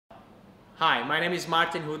Hi, my name is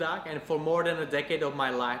Martin Hudak, and for more than a decade of my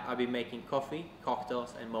life I've been making coffee,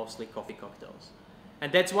 cocktails, and mostly coffee cocktails.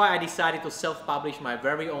 And that's why I decided to self-publish my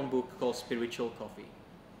very own book called Spiritual Coffee.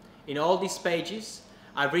 In all these pages,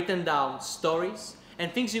 I've written down stories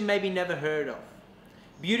and things you maybe never heard of.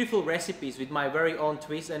 Beautiful recipes with my very own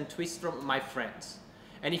twist and twists from my friends.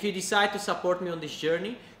 And if you decide to support me on this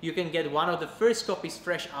journey, you can get one of the first copies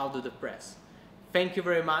fresh out of the press. Thank you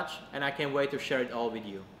very much, and I can't wait to share it all with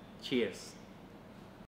you. Cheers.